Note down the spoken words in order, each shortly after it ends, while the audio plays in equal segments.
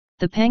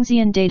The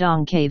Panxian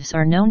Dadong Caves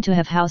are known to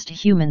have housed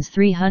humans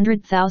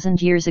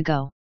 300,000 years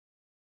ago.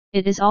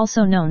 It is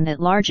also known that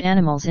large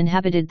animals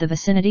inhabited the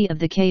vicinity of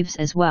the caves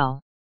as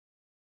well.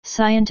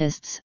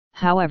 Scientists,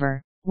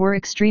 however, were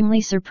extremely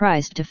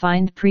surprised to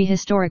find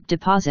prehistoric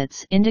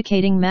deposits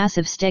indicating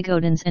massive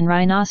stegodons and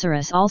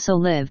rhinoceros also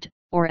lived,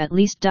 or at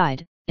least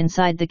died,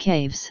 inside the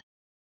caves.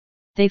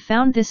 They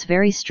found this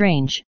very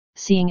strange,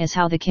 seeing as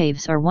how the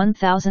caves are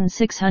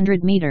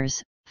 1,600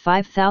 meters,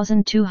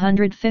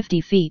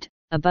 5,250 feet,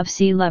 above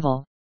sea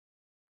level.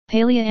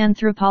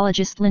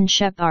 Paleoanthropologist Lynne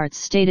Schepartz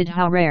stated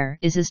how rare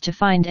it is to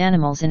find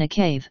animals in a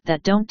cave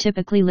that don't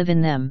typically live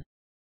in them.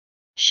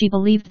 She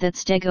believed that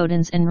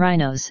stegodons and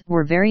rhinos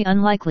were very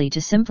unlikely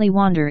to simply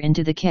wander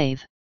into the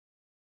cave.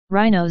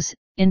 Rhinos,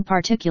 in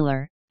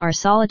particular, are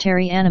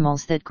solitary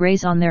animals that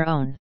graze on their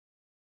own.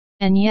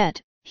 And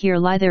yet, here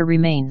lie their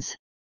remains.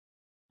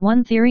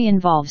 One theory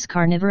involves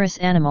carnivorous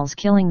animals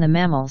killing the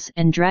mammals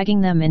and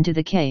dragging them into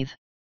the cave.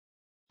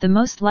 The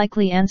most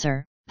likely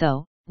answer,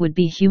 though, would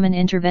be human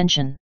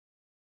intervention.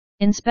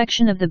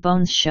 Inspection of the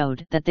bones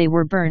showed that they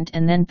were burnt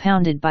and then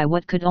pounded by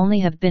what could only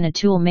have been a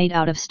tool made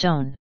out of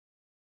stone.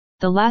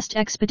 The last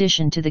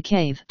expedition to the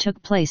cave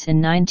took place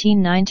in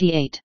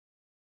 1998.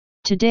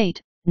 To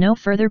date, no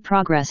further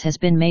progress has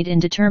been made in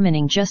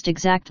determining just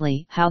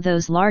exactly how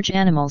those large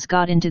animals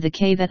got into the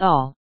cave at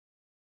all.